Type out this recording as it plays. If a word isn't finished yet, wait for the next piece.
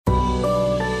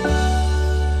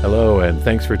Hello, and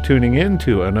thanks for tuning in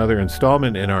to another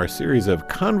installment in our series of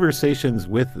Conversations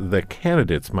with the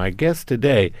Candidates. My guest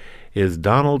today is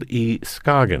Donald E.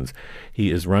 Scoggins. He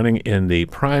is running in the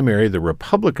primary, the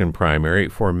Republican primary,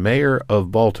 for mayor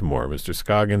of Baltimore. Mr.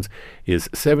 Scoggins is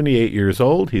 78 years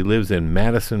old. He lives in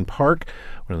Madison Park,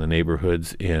 one of the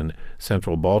neighborhoods in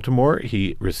central Baltimore.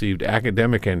 He received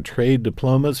academic and trade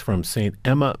diplomas from St.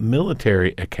 Emma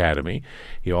Military Academy.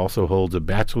 He also holds a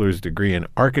bachelor's degree in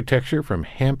architecture from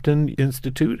Hampton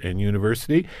Institute and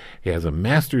University. He has a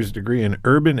master's degree in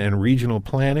urban and regional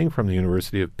planning from the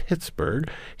University of Pittsburgh.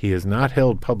 He has not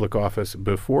held public office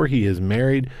before. He is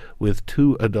married with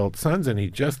 2 adult sons, and he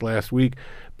just last week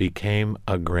became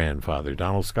a grandfather.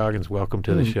 Donald Scoggins, welcome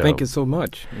to the show. Thank you so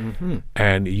much. Mm-hmm.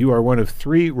 And you are one of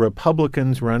 3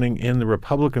 Republicans running in the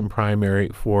Republican primary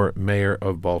for mayor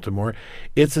of Baltimore.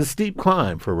 It's a steep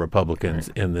climb for Republicans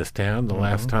in this town. The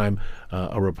last time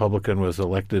a Republican was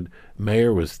elected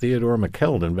mayor was Theodore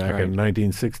McKeldin back in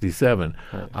 1967.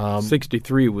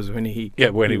 63 was when he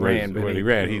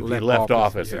ran. He left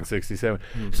office in 67.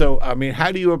 Mm-hmm. So, I mean,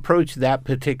 how do you approach that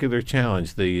particular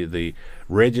challenge? The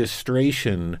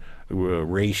registration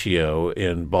ratio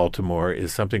in Baltimore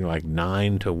is something like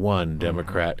 9-1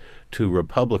 Democrat to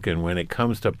Republican when it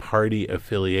comes to party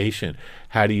affiliation.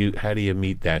 How do you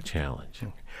meet that challenge?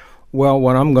 Well,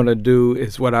 what I'm going to do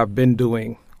is what I've been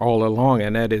doing all along,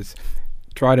 and that is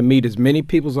try to meet as many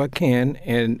people as I can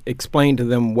and explain to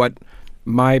them what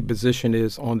my position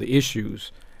is on the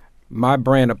issues. My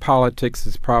brand of politics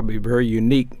is probably very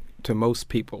unique to most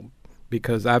people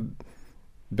because I've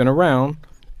been around,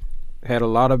 had a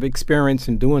lot of experience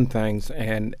in doing things,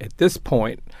 and at this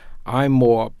point, I'm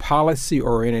more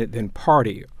policy-oriented than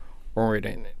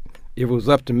party-oriented. If it was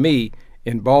up to me,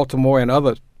 in Baltimore and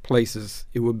other places,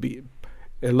 it would be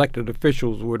elected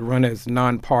officials would run as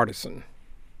nonpartisan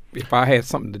if I had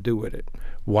something to do with it.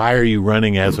 Why are you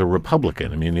running as a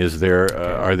Republican? I mean,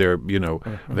 are there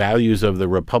values of the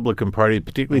Republican Party,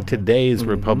 particularly today's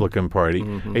Republican Party,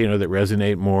 that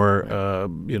resonate more,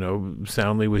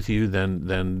 soundly with you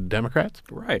than Democrats?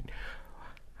 Right.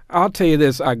 I'll tell you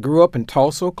this. I grew up in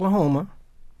Tulsa, Oklahoma,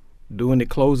 during the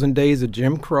closing days of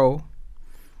Jim Crow,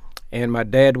 and my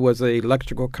dad was an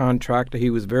electrical contractor. He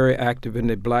was very active in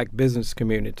the black business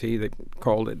community. They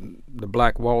called it the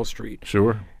Black Wall Street.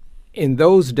 Sure. In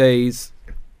those days,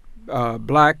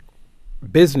 black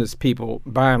business people,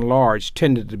 by and large,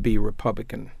 tended to be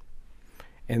Republican.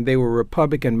 And they were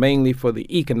Republican mainly for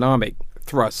the economic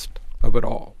thrust of it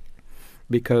all.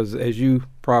 Because, as you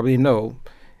probably know,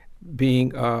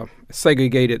 being a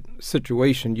segregated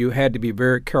situation, you had to be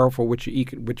very careful with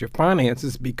your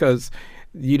finances because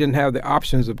you didn't have the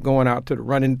options of going out to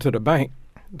run into the bank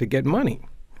to get money.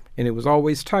 And it was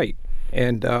always tight.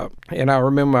 And I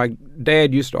remember my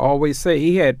dad used to always say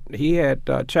he had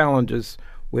challenges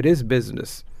with his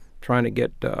business, trying to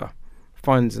get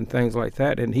funds and things like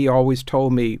that. And he always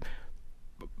told me,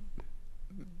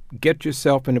 get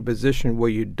yourself in a position where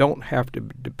you don't have to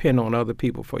depend on other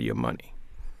people for your money.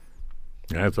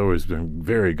 That's always been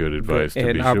very good advice, to be sure.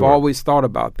 And I've always thought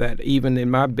about that. Even in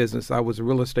my business, I was a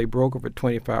real estate broker for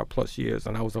 25 plus years,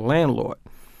 and I was a landlord.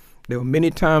 There were many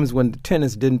times when the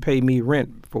tenants didn't pay me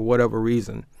rent for whatever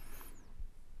reason.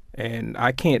 And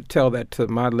I can't tell that to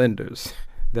my lenders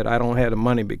that I don't have the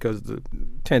money because the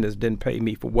tenants didn't pay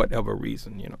me for whatever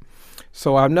reason,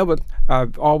 So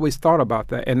I've always thought about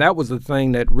that. And that was the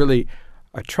thing that really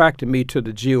attracted me to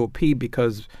the GOP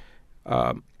because,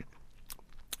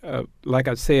 like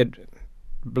I said,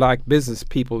 black business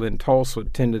people in Tulsa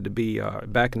tended to be,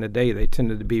 back in the day, they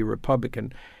tended to be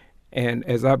Republican. And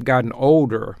as I've gotten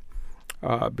older,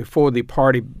 before the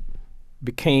party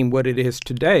became what it is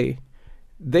today,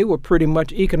 they were pretty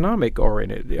much economic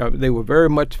oriented. They were very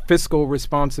much fiscal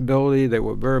responsibility. They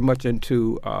were very much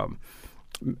into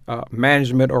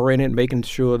management oriented, making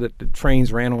sure that the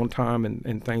trains ran on time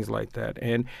and things like that.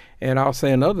 And I'll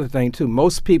say another thing too.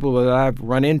 Most people that I've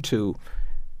run into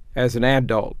as an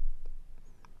adult,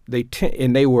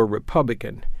 and they were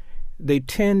Republican, they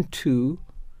tend to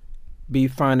be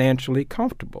financially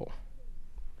comfortable.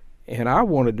 And I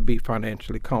wanted to be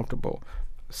financially comfortable.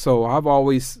 So I've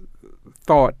always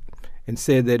thought and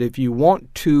said that if you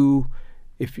want to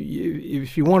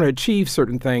achieve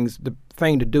certain things, the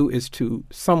thing to do is to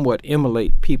somewhat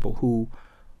emulate people who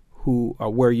are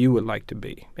where you would like to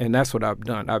be. And that's what I've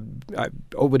done. I've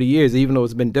over the years, even though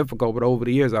it's been difficult, but over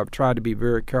the years I've tried to be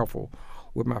very careful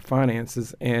with my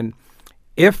finances. And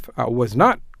if I was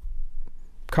not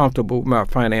comfortable with my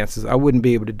finances, I wouldn't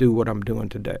be able to do what I'm doing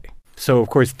today. So, of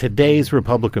course, today's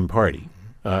Republican Party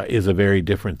is a very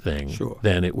different thing Sure.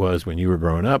 than it was when you were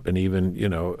growing up, and even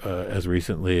as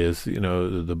recently as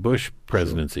the Bush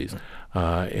presidencies.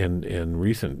 In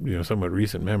recent, somewhat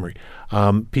recent memory,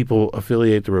 people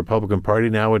affiliate the Republican Party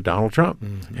now with Donald Trump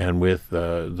and with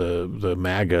the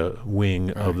MAGA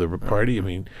wing of the party. I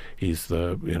mean, he's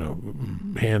the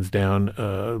hands down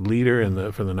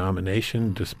leader for the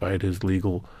nomination, despite his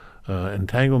legal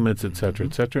entanglements, et cetera,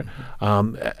 et cetera.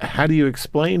 How do you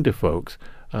explain to folks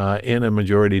in a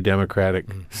majority Democratic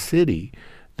city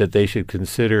that they should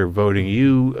consider voting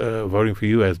for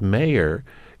you as mayor,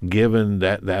 given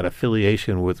that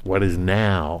affiliation with what is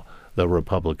now the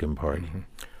Republican Party?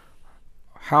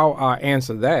 How I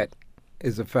answer that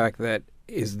is the fact that,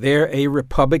 is there a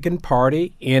Republican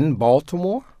Party in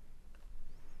Baltimore?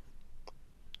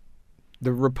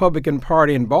 The Republican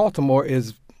Party in Baltimore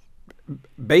is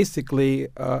basically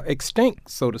extinct,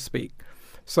 so to speak.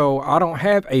 So I don't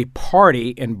have a party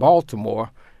in Baltimore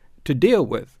to deal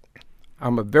with.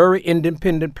 I'm a very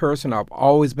independent person. I've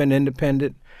always been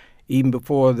independent. Even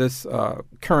before this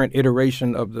current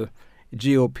iteration of the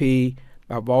GOP,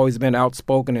 I've always been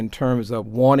outspoken in terms of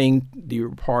wanting the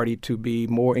party to be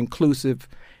more inclusive.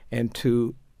 And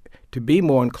to be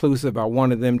more inclusive, I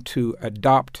wanted them to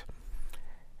adopt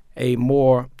a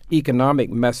more economic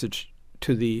message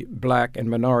to the black and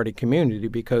minority community,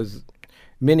 because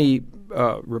many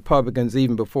Republicans,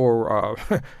 even before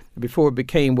before it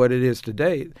became what it is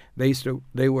today,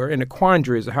 they were in a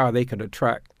quandary as to how they could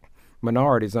attract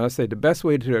minorities. And I say the best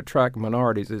way to attract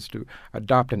minorities is to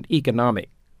adopt an economic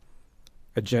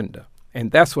agenda.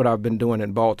 And that's what I've been doing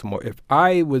in Baltimore.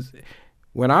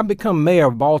 When I become mayor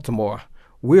of Baltimore,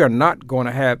 we are not going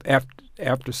to have,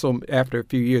 after a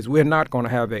few years, we're not going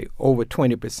to have a over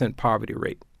 20% poverty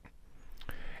rate.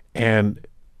 And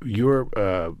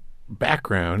your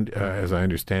background, as I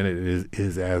understand it,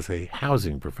 is as a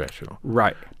housing professional.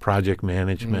 Right. Project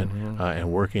management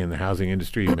and working in the housing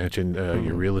industry. You mentioned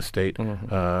your real estate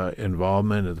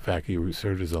involvement and the fact that you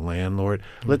served as a landlord.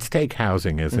 Let's take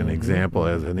housing as an example,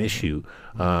 as an issue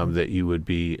that you would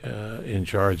be in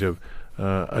charge of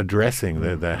addressing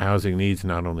the housing needs,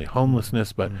 not only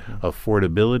homelessness, but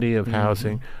affordability of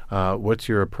housing. What's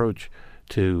your approach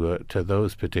to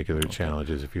those particular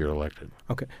challenges if you're elected?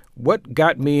 Okay. What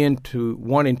got me into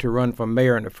wanting to run for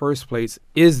mayor in the first place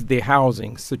is the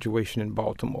housing situation in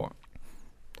Baltimore.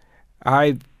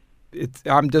 I'm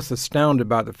just astounded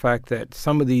by the fact that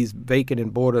some of these vacant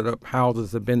and boarded up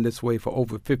houses have been this way for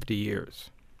over 50 years.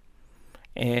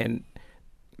 And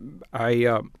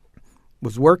I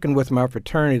was working with my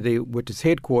fraternity, which is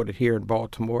headquartered here in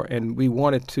Baltimore, and we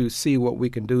wanted to see what we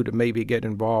can do to maybe get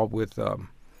involved with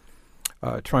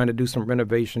trying to do some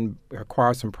renovation,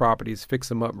 acquire some properties, fix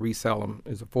them up, resell them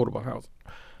as affordable housing.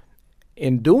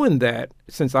 In doing that,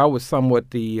 since I was somewhat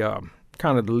the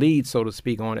kind of the lead, so to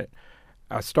speak, on it,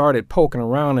 I started poking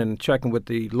around and checking with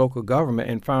the local government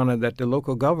and found out that the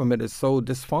local government is so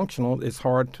dysfunctional, it's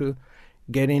hard to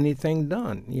get anything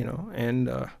done,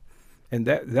 and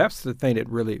that's the thing that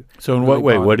really. So in what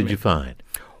way? What did you find?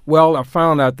 Well, I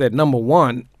found out that, number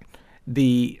one,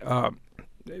 I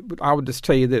would just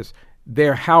tell you this.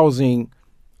 Their housing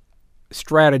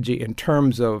strategy in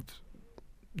terms of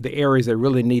the areas that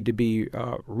really need to be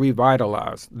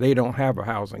revitalized, they don't have a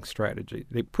housing strategy.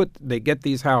 They get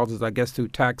these houses, I guess, through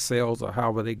tax sales or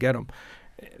however they get them.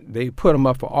 They put them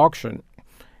up for auction,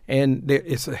 and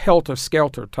it's a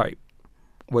helter-skelter type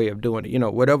way of doing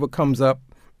it. Whatever comes up,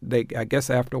 I guess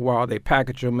after a while they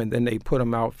package them and then they put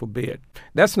them out for bid.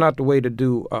 That's not the way to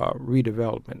do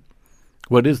redevelopment.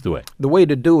 What is the way? The way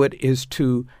to do it is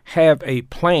to have a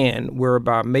plan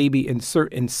whereby maybe in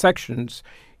sections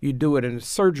you do it in a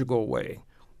surgical way,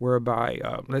 whereby,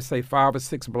 let's say 5 or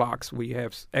 6 blocks, we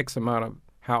have X amount of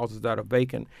houses that are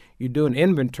vacant. You do an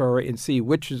inventory and see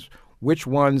which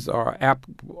ones are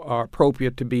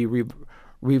appropriate to be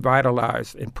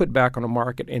revitalized and put back on the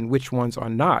market, and which ones are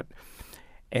not.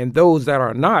 And those that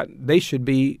are not, they should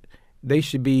be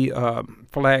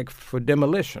flagged for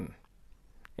demolition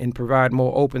and provide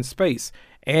more open space.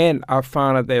 And I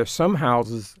found that there are some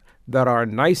houses that are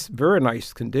nice, very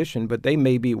nice condition, but they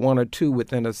may be 1 or 2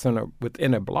 within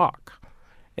a block.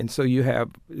 And so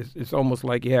it's almost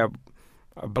like you have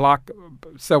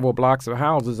several blocks of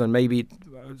houses, and maybe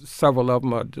several of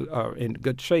them are in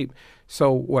good shape.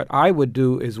 So what I would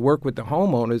do is work with the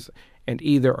homeowners and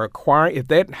either acquire, if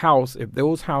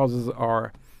those houses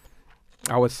are,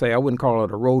 I would say, I wouldn't call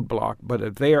it a roadblock, but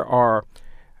if they are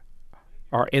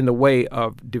in the way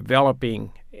of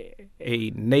developing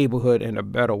a neighborhood in a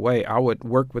better way, I would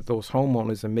work with those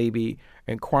homeowners and maybe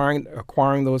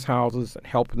acquiring those houses and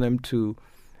helping them to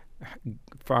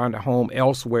find a home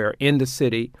elsewhere in the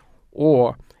city,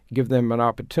 or give them an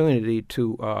opportunity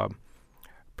to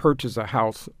purchase a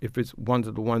house if it's one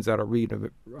of the ones that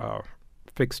are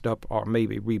fixed up or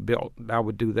maybe rebuilt. I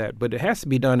would do that. But it has to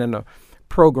be done in a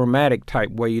programmatic type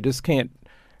way. You just can't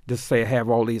just say have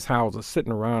all these houses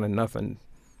sitting around and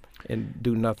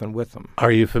do nothing with them.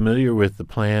 Are you familiar with the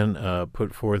plan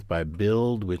put forth by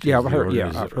BUILD, which is I've the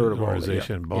heard of all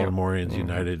organization, Baltimoreans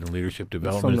United in Leadership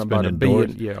Development? Something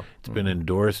about It's been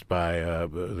endorsed by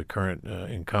the current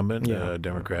incumbent,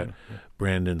 Democrat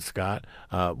Brandon Scott.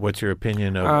 What's your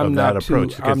opinion of that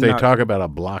approach? Because they talk about a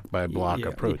block-by-block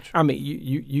approach. I mean,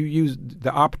 you use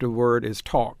the operative word is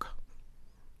talk.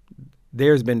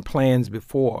 There's been plans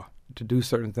before to do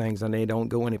certain things, and they don't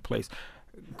go anyplace.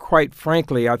 Quite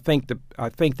frankly, I think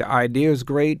the idea is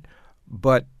great,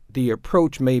 but the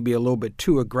approach may be a little bit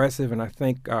too aggressive. And I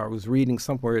think I was reading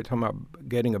somewhere talking about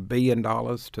getting $1 billion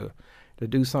to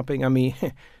do something. I mean,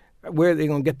 where are they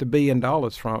going to get the $1 billion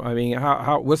from? I mean,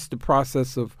 what's the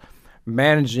process of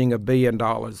managing $1 billion?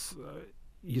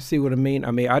 You see what I mean?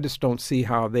 I mean, I just don't see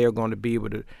how they're going to be able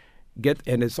to get.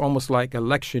 And it's almost like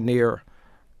electioneer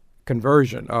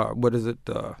conversion. What is it?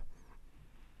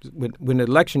 When the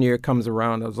election year comes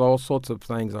around, there's all sorts of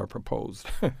things are proposed.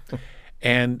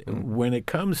 And when it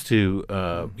comes to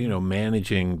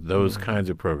managing those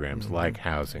kinds of programs like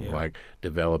housing, like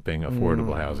developing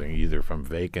affordable housing, either from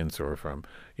vacants or from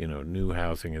new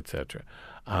housing, et cetera,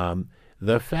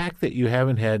 the fact that you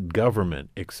haven't had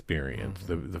government experience,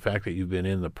 the fact that you've been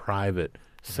in the private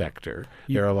sector,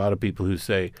 there are a lot of people who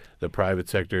say the private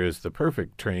sector is the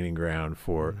perfect training ground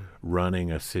for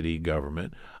running a city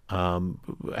government.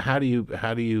 How do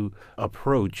you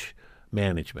approach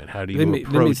management? How do you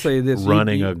approach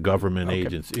running a government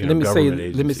agency? Let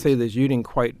me say this. You didn't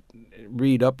quite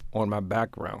read up on my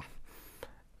background.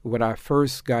 When I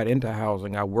first got into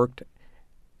housing, I worked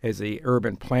as a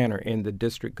urban planner in the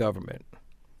district government.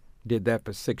 Did that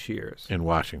for 6 years. In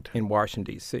Washington,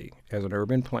 D.C., as an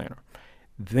urban planner.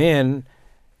 Then,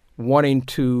 wanting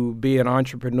to be an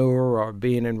entrepreneur or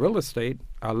being in real estate,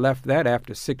 I left that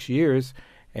after 6 years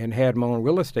and had my own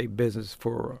real estate business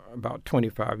for about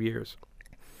 25 years.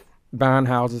 Buying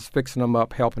houses, fixing them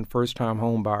up, helping first-time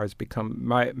home buyers become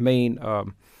my main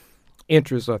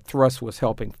interest or thrust was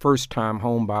helping first-time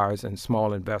home buyers and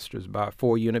small investors buy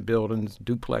 4-unit buildings,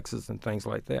 duplexes, and things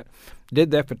like that.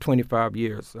 Did that for 25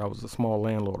 years. I was a small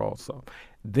landlord also.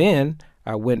 Then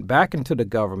I went back into the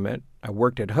government. I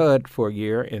worked at HUD for a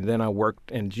year, and then I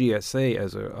worked in GSA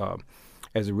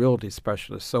as a realty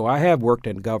specialist. So I have worked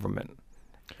in government.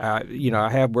 I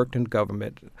have worked in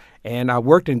government, and I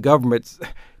worked in government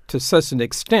to such an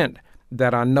extent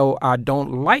that I know I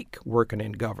don't like working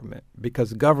in government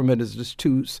because government is just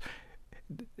too,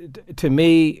 to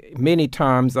me, many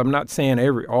times, I'm not saying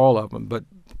all of them, but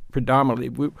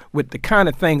predominantly with the kind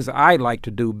of things I like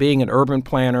to do, being an urban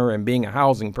planner and being a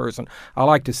housing person, I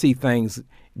like to see things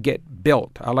get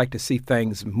built. I like to see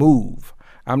things move.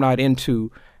 I'm not into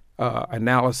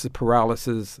analysis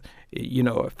paralysis,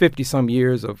 50-some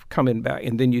years of coming back,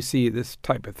 and then you see this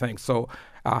type of thing. So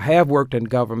I have worked in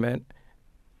government,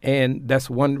 and that's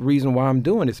one reason why I'm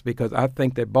doing this, because I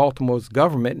think that Baltimore's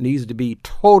government needs to be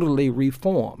totally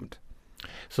reformed.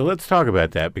 So let's talk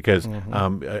about that because,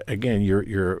 again,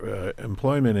 your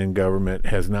employment in government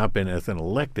has not been as an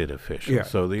elected official. Yeah,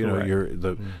 so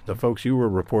the folks you were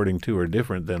reporting to are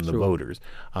different than the voters.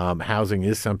 Housing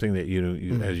is something that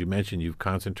as you mentioned, you've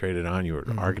concentrated on. You're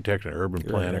an architect and urban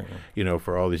planner,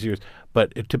 for all these years.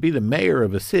 But to be the mayor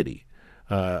of a city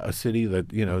that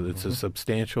it's a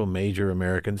substantial major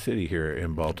American city here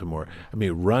in Baltimore. I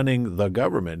mean, running the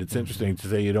government. It's interesting to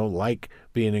say you don't like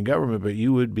being in government, but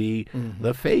you would be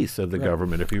the face of the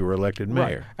government if you were elected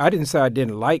mayor. I didn't say I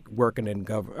didn't like working in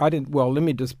government. Well, let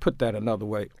me just put that another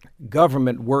way.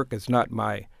 Government work is not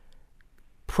my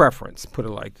preference, put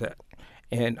it like that.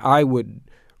 And I would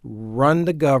run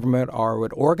the government or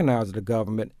would organize the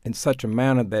government in such a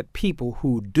manner that people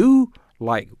who do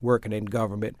like working in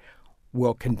government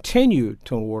will continue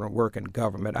to want to work in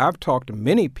government. I've talked to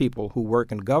many people who work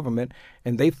in government,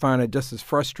 and they find it just as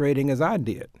frustrating as I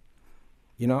did,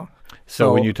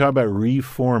 So when you talk about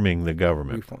reforming the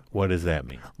government, what does that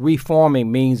mean?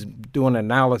 Reforming means doing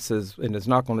analysis, and it's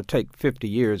not going to take 50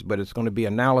 years, but it's going to be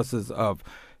analysis of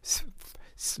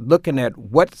looking at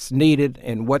what's needed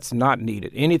and what's not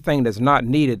needed. Anything that's not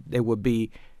needed, that would be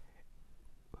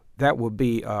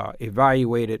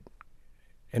evaluated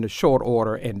in a short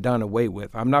order and done away with.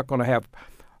 I'm not going to have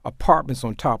apartments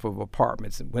on top of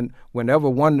apartments. Whenever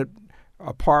one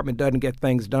apartment doesn't get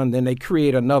things done, then they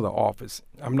create another office.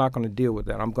 I'm not going to deal with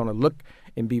that. I'm going to look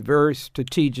and be very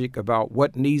strategic about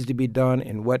what needs to be done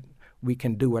and what we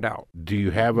can do without. Do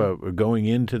you have going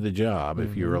into the job,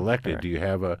 if you're elected, do you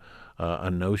have a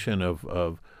notion of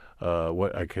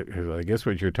what I guess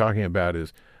what you're talking about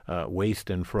is waste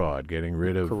and fraud, getting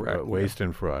rid of waste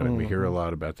and fraud, and we hear a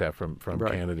lot about that from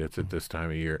candidates at this time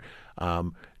of year.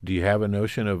 Do you have a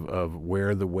notion of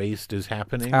where the waste is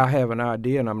happening? I have an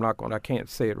idea, and I can't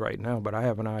say it right now, but I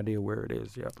have an idea where it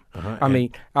is. Yeah. I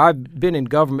mean, I've been in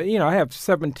government. I have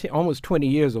almost 20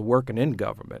 years of working in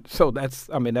government, so that's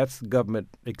government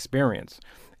experience,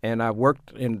 and I've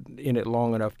worked in it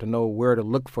long enough to know where to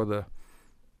look for the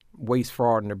waste,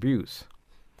 fraud, and abuse.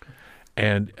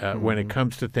 And when it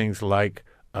comes to things like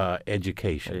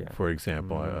education, for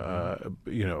example,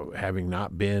 having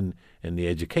not been in the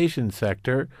education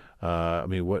sector,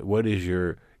 what is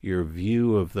your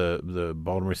view of the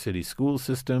Baltimore City school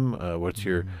system? What's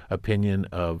your opinion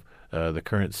of the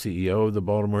current CEO of the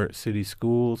Baltimore City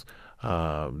Schools?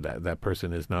 That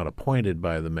person is not appointed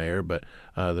by the mayor, but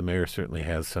the mayor certainly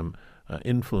has some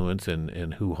influence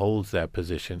in who holds that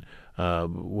position.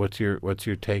 What's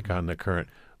your take on the current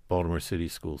Baltimore City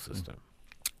school system?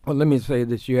 Well, let me say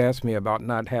this. You asked me about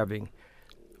not having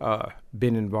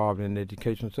been involved in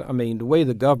education. So, the way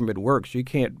the government works, you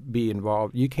can't be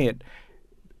involved. You can't,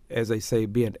 as they say,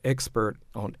 be an expert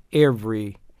on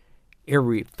every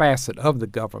facet of the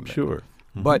government. Sure.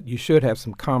 Mm-hmm. But you should have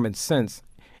some common sense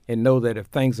and know that if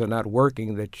things are not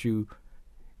working, that you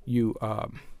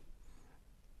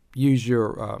use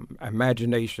your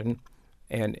imagination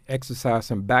and exercise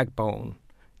some backbone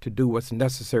to do what's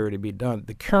necessary to be done.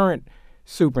 The current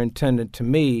superintendent, to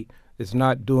me, is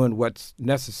not doing what's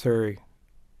necessary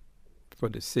for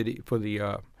the city, for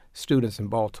the students in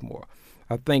Baltimore.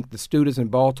 I think the students in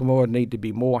Baltimore need to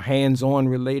be more hands-on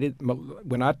related.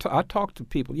 When I talk to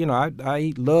people,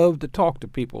 I love to talk to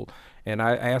people, and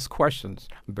I ask questions.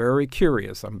 I'm very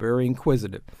curious. I'm very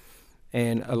inquisitive.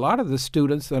 And a lot of the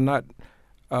students are not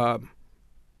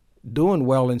doing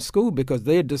well in school because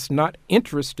they're just not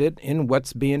interested in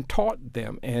what's being taught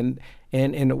them. And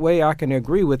in a way I can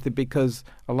agree with it, because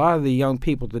a lot of the young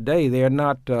people today,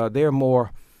 they're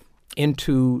more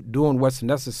into doing what's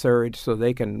necessary so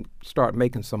they can start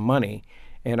making some money.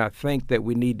 And I think that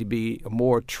we need to be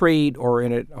more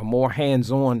trade-oriented, or more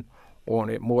hands-on on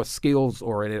it, more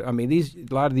skills-oriented.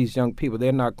 A lot of these young people,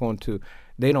 they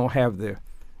don't have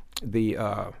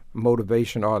the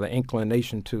motivation or the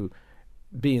inclination to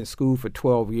be in school for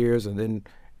 12 years and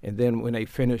then when they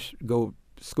finish, go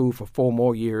school for 4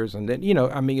 more years, and then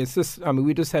it's just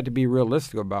we just had to be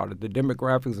realistic about it. The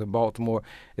demographics of Baltimore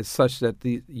is such that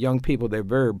the young people, they're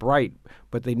very bright,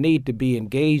 but they need to be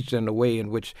engaged in a way in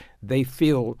which they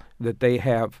feel that they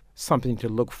have something to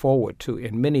look forward to,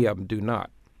 and many of them do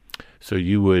not. So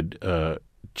you would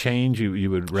change?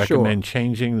 You would recommend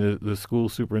changing the school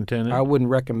superintendent? I wouldn't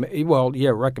recommend. Well,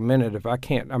 recommend it if I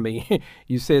can't.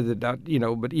 You said that,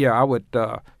 but I would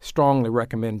strongly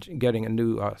recommend getting a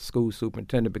new school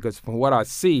superintendent, because from what I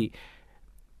see,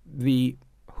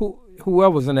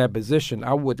 whoever's in that position,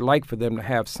 I would like for them to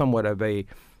have somewhat of a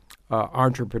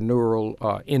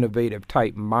entrepreneurial, innovative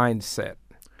type mindset.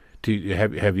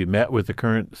 Have you met with the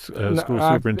current school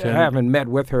superintendent? I haven't met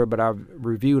with her, but I've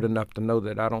reviewed enough to know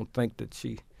that I don't think that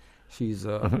she's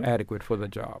adequate for the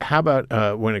job. How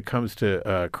about when it comes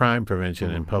to crime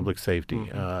prevention and public safety?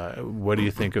 What do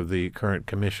you think of the current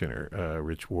commissioner,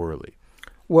 Rich Worley?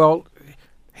 Well,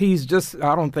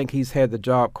 I don't think he's had the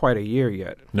job quite a year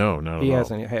yet. No, not at all. He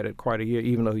hasn't had it quite a year,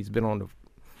 even though he's been on the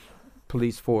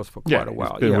police force for quite a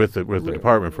while. He's been with the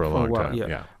department for a long time.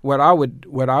 Yeah. What I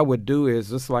would do is,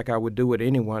 just like I would do with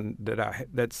anyone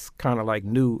that's kind of like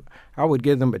new, I would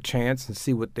give them a chance and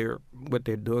see what they're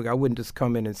doing. I wouldn't just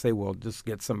come in and say, well, just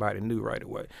get somebody new right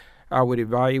away. I would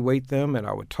evaluate them, and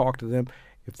I would talk to them.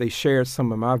 If they share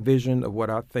some of my vision of what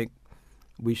I think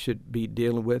we should be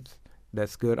dealing with,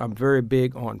 that's good. I'm very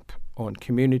big on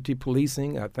community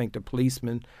policing. I think the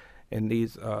policemen and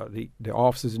these the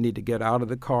officers need to get out of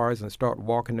the cars and start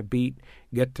walking the beat,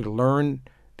 get to learn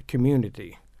the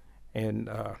community, and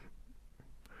of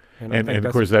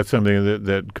course that's something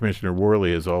that Commissioner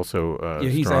Worley is also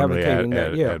he's strongly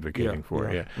advocating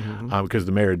for. Because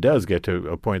the mayor does get to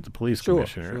appoint the police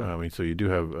commissioner. Sure. So you do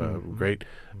have great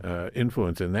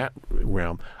influence in that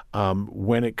realm.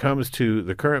 When it comes to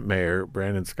the current mayor,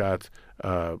 Brandon Scott's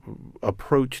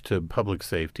approach to public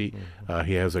safety,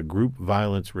 he has a group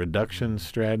violence reduction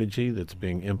strategy that's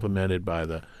being implemented by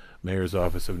the Mayor's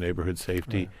Office of Neighborhood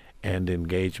Safety and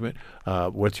engagement.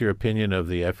 What's your opinion of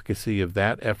the efficacy of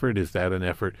that effort? Is that an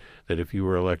effort that if you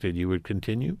were elected you would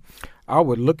continue? I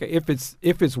would look at if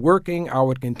it's working, I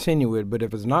would continue it. But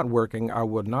if it's not working, I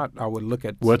would not. I would look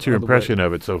at. What's your impression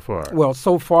of it so far? Well,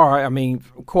 so far, I mean,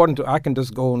 according to I can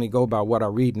just only go by what I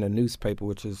read in the newspaper,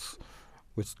 which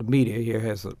the media here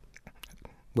has a.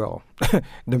 Well,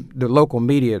 the local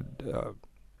media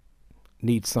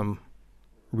needs some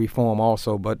reform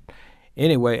also. But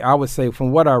anyway, I would say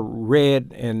from what I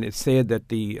read, and it said that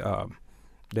the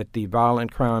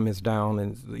violent crime is down,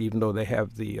 and even though they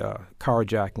have the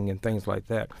carjacking and things like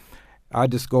that, I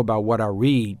just go by what I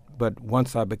read. But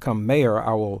once I become mayor,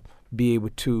 I will be able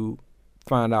to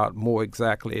find out more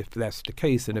exactly if that's the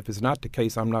case. And if it's not the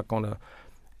case, I'm not going to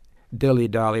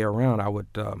dilly-dally around. I would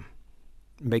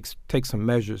take some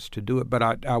measures to do it.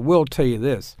 But I will tell you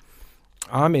this.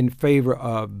 I'm in favor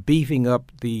of beefing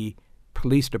up the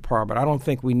police department. I don't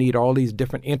think we need all these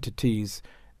different entities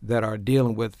that are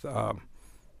dealing with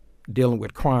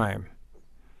crime.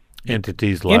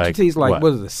 Entities like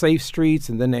what is it, Safe Streets,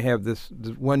 and then they have this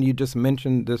one you just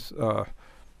mentioned. This.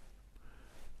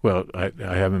 Well, I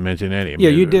haven't mentioned any.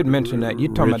 You did mention that.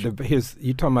 You're talking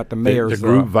about the mayor's the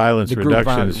group violence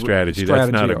reduction strategy.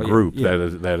 That's not a group.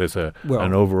 That is an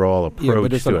overall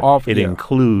approach to it. It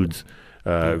includes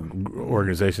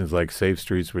organizations like Safe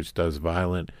Streets, which does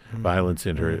violence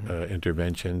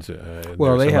interventions.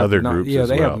 Well, they have other groups. Yeah,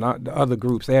 they have other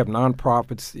groups. They have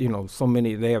nonprofits. So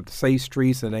many. They have Safe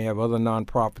Streets, and they have other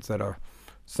nonprofits that are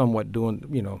somewhat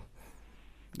doing.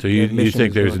 So you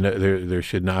think there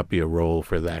should not be a role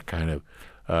for that kind of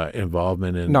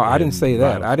involvement in? No, I didn't say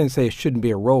violence. that. I didn't say it shouldn't be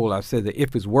a role. I said that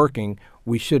if it's working,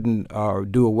 we shouldn't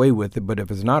do away with it. But if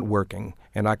it's not working,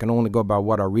 and I can only go by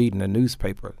what I read in the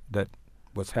newspaper, that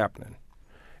what's happening.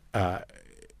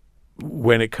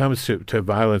 When it comes to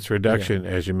violence reduction,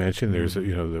 as you mentioned, there's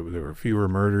there were fewer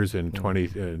murders in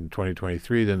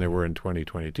 2023 than there were in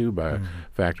 2022 by a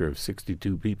factor of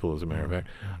 62 people, as a matter of fact.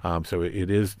 So it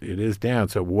is down.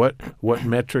 So what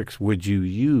metrics would you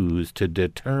use to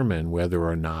determine whether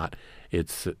or not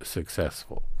it's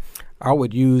successful? I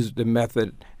would use the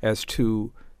method as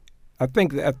to. I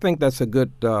think that's a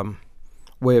good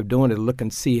way of doing it. Look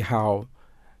and see how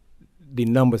the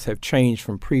numbers have changed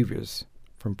from previous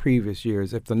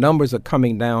years. If the numbers are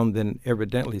coming down, then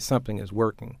evidently something is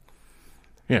working.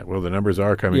 Yeah, well, the numbers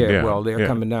are coming down. Yeah, well, they're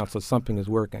coming down, so something is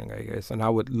working, I guess, and I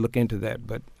would look into that.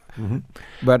 But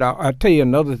I'll tell you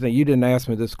another thing. You didn't ask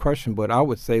me this question, but I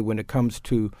would say when it comes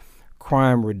to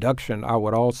crime reduction, I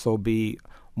would also be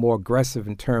more aggressive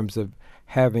in terms of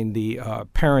having the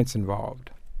parents involved.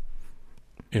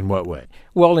 In what way?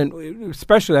 Well,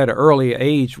 especially at an early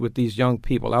age with these young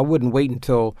people. I wouldn't wait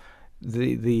until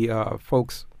the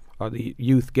folks or the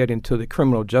youth get into the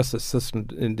criminal justice system,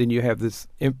 and then you have this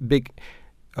big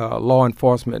law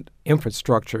enforcement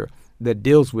infrastructure that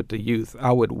deals with the youth.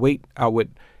 I would wait. I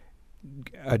would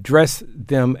address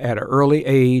them at an early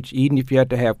age, even if you had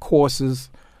to have courses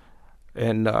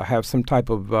and have some type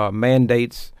of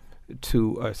mandates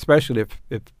to, especially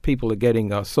if people are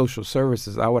getting social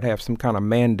services, I would have some kind of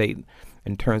mandate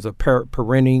in terms of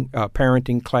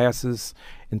parenting classes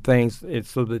and things,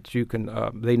 so that you can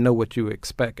they know what you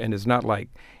expect, and it's not like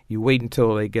you wait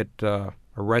until they get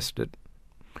arrested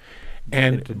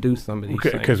and to do some of these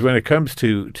things. Because when it comes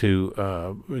to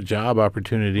job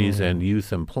opportunities and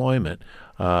youth employment,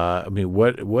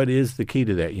 what is the key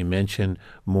to that? You mentioned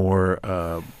more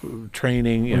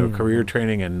training, career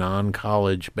training and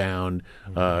non-college bound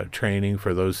training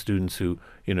for those students who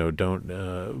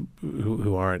don't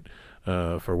who aren't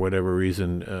for whatever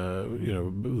reason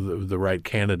the right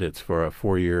candidates for a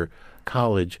 4-year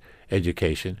college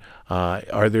education.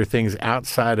 Are there things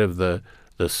outside of the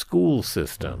school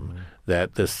system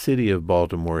that the city of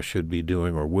Baltimore should be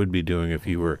doing or would be doing if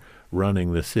you were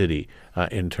running the city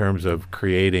in terms of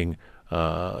creating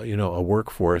a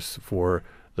workforce for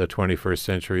the 21st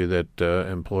century that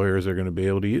employers are going to be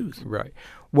able to use? Right.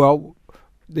 Well,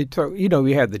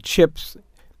 we have the chips,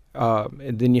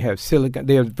 and then you have silicon.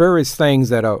 There are various things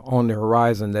that are on the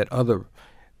horizon that other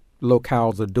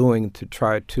locales are doing to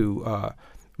try to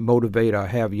motivate or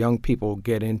have young people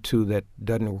get into that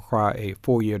doesn't require a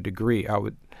 4-year degree.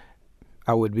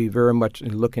 I would be very much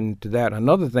looking into that.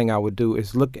 Another thing I would do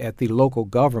is look at the local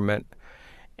government,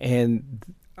 and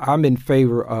I'm in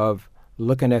favor of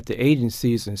looking at the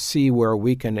agencies and see where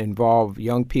we can involve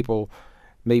young people,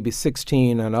 maybe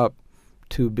 16 and up,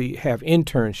 to have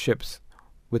internships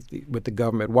with the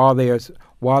government while they're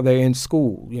in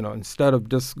school. Instead of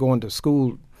just going to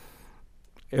school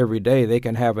every day, they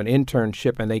can have an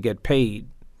internship and they get paid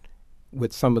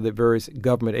with some of the various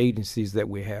government agencies that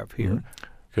we have here.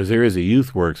 Because there is a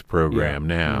Youth Works program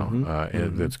Yeah. now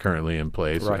that's currently in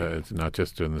place. Right. It's not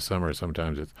just in the summer.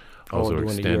 Sometimes it's All also during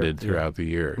the year. extended throughout the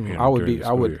year. Mhm. You know, during the I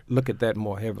school would year. look at that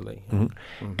more heavily.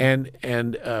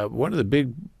 And one of the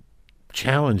big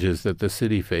challenges that the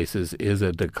city faces is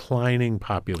a declining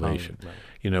population. Right.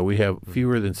 You know, we have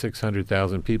fewer than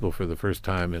 600,000 people for the first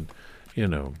time in,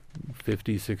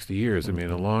 50, 60 years. I mean,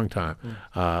 a long time,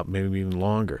 maybe even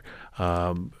longer.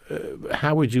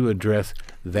 How would you address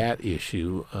that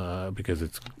issue? Because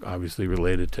it's obviously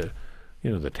related to,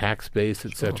 the tax base,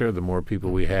 et cetera. The more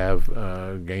people we have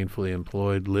gainfully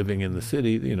employed living in the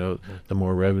city, the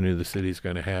more revenue the city's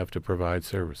going to have to provide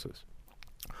services.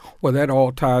 Well, that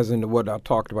all ties into what I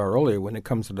talked about earlier when it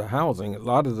comes to the housing.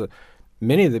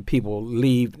 Many of the people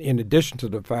leave, in addition to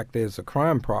the fact there's a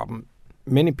crime problem,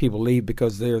 many people leave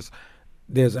because there's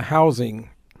a housing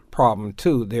problem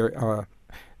too. There are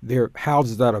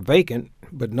houses that are vacant,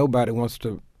 but nobody wants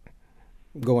to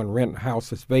go and rent a house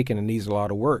that's vacant and needs a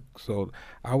lot of work. So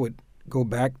I would go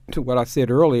back to what I said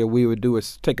earlier. We would do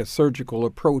is take a surgical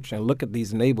approach and look at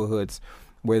these neighborhoods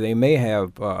where they may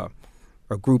have a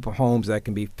group of homes that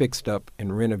can be fixed up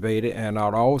and renovated. And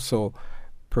I'd also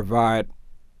provide,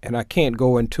 and I can't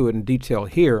go into it in detail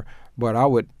here, but I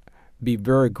would be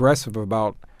very aggressive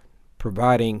about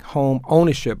providing home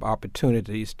ownership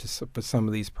opportunities for some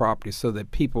of these properties so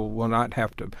that people will not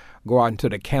have to go out into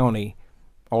the county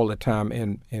all the time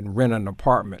and rent an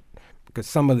apartment. Because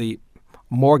some of the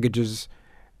mortgages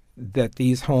that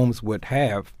these homes would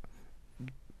have,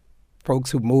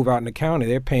 folks who move out in the county,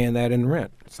 they're paying that in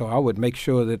rent. So I would make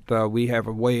sure that we have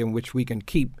a way in which we can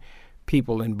keep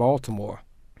people in Baltimore.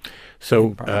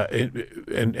 So,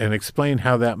 and explain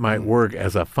how that might work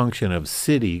as a function of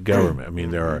city government. I mean,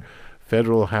 there are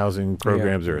federal housing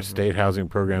programs, there are state housing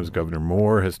programs. Governor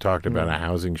Moore has talked about a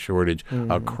housing shortage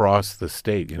across the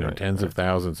state. Tens of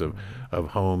thousands of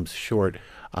homes short.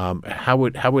 How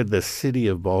would the city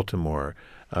of Baltimore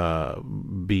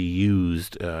be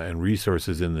used and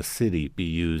resources in the city be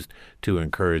used to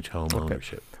encourage home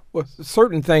ownership? Well,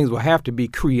 certain things will have to be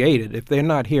created. If they're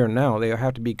not here now, they'll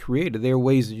have to be created. There are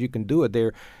ways that you can do it.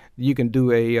 You can do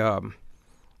a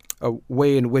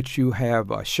way in which you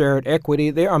have shared equity.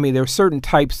 There are certain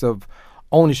types of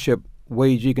ownership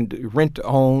ways you can do. Rent to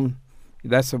own,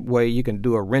 that's a way you can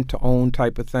do a rent to own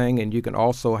type of thing. And you can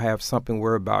also have something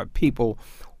whereby people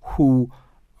who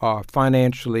are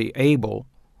financially able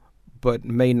but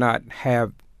may not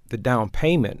have the down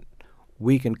payment,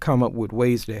 we can come up with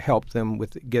ways to help them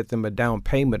get them a down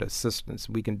payment assistance.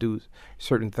 We can do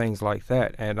certain things like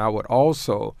that. And I would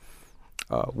also,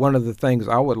 one of the things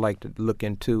I would like to look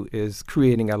into is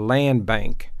creating a land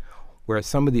bank where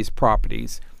some of these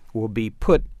properties will be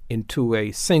put into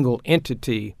a single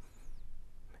entity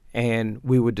and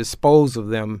we would dispose of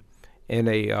them in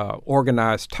a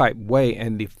organized type way.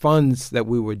 And the funds that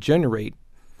we would generate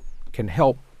can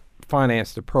help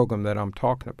finance the program that I'm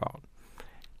talking about.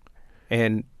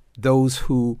 And those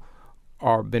who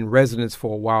are been residents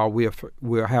for a while,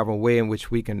 we'll have a way in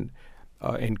which we can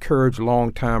encourage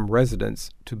long-time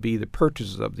residents to be the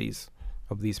purchasers of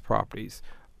these properties.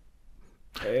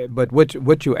 But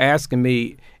what you're asking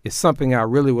me is something I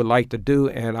really would like to do,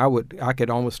 and I could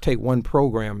almost take one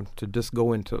program to just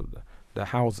go into the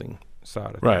housing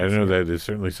side of Right, things. I know that is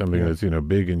certainly something that's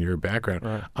big in your background.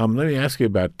 Right. Let me ask you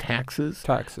about taxes.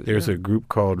 There's a group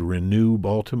called Renew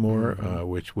Baltimore,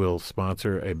 which will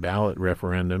sponsor a ballot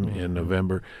referendum in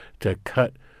November to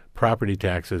cut property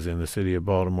taxes in the city of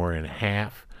Baltimore in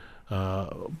half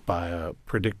by a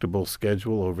predictable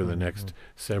schedule over the next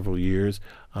several years.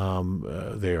 They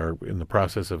are in the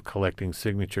process of collecting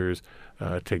signatures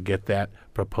to get that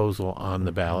proposal on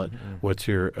the ballot. What's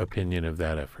your opinion of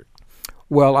that effort?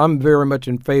 Well, I'm very much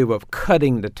in favor of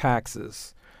cutting the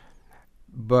taxes,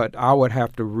 but I would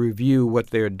have to review what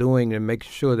they're doing and make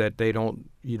sure that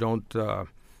you don't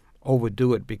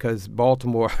overdo it, because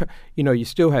Baltimore, you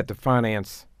still have to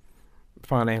finance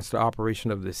the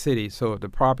operation of the city. So if the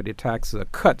property taxes are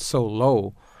cut so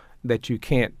low that you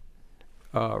can't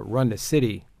run the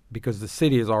city, because the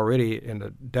city is already in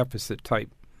a deficit type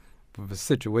of a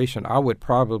situation, I would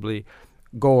probably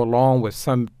go along with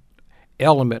some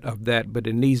element of that, but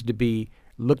it needs to be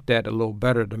looked at a little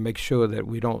better to make sure that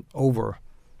we don't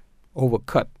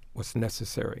overcut what's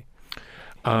necessary.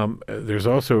 There's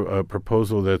also a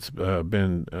proposal that's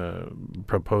been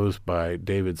proposed by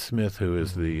David Smith, who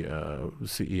is the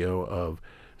CEO of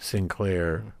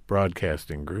Sinclair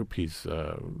Broadcasting Group. He's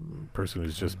a person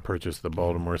who's just purchased the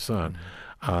Baltimore Sun,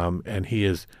 and he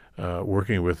is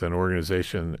working with an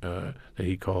organization that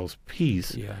he calls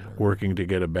Peace, working to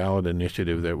get a ballot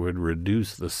initiative that would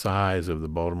reduce the size of the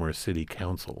Baltimore City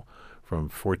Council from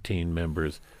 14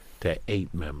 members to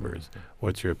 8 members.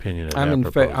 What's your opinion of I'm that in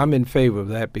proposal? I'm in favor of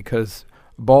that because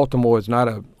Baltimore is not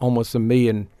almost a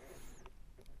million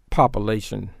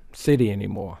population city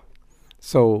anymore.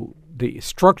 So the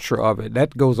structure of it,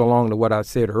 that goes along to what I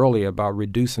said earlier about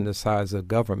reducing the size of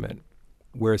government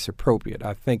where it's appropriate.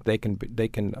 I think that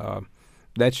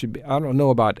should be, I don't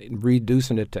know about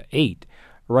reducing it to 8.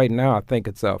 Right now, I think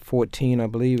it's 14, I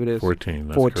believe it is. 14,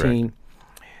 that's 14, correct.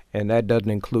 and that doesn't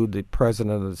include the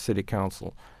president of the city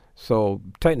council. So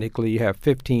technically, you have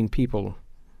 15 people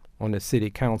on the city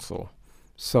council.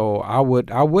 So I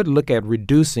would look at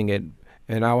reducing it,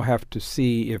 and I'll have to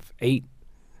see if 8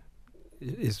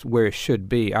 is where it should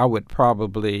be. I would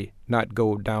probably not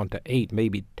go down to 8.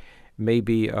 Maybe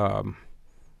I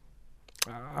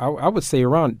would say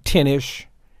around 10-ish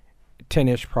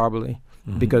probably,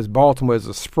 because Baltimore is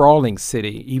a sprawling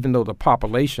city. Even though the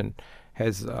population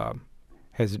has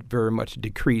very much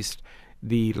decreased,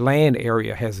 the land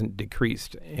area hasn't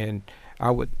decreased, and I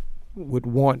would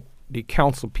want the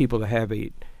council people to have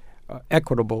a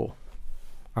equitable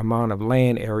amount of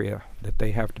land area that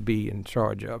they have to be in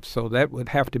charge of. So that would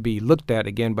have to be looked at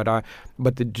again.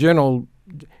 But the general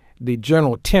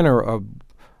tenor of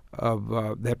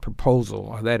that proposal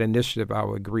or that initiative, I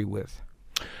would agree with.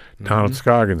 Donald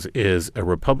Scoggins is a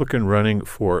Republican running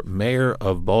for mayor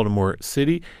of Baltimore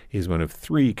City. He's one of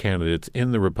 3 candidates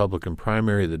in the Republican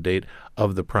primary. The date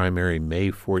of the primary,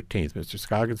 May 14th. Mr.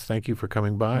 Scoggins, thank you for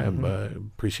coming by. I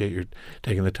appreciate your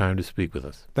taking the time to speak with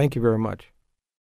us. Thank you very much.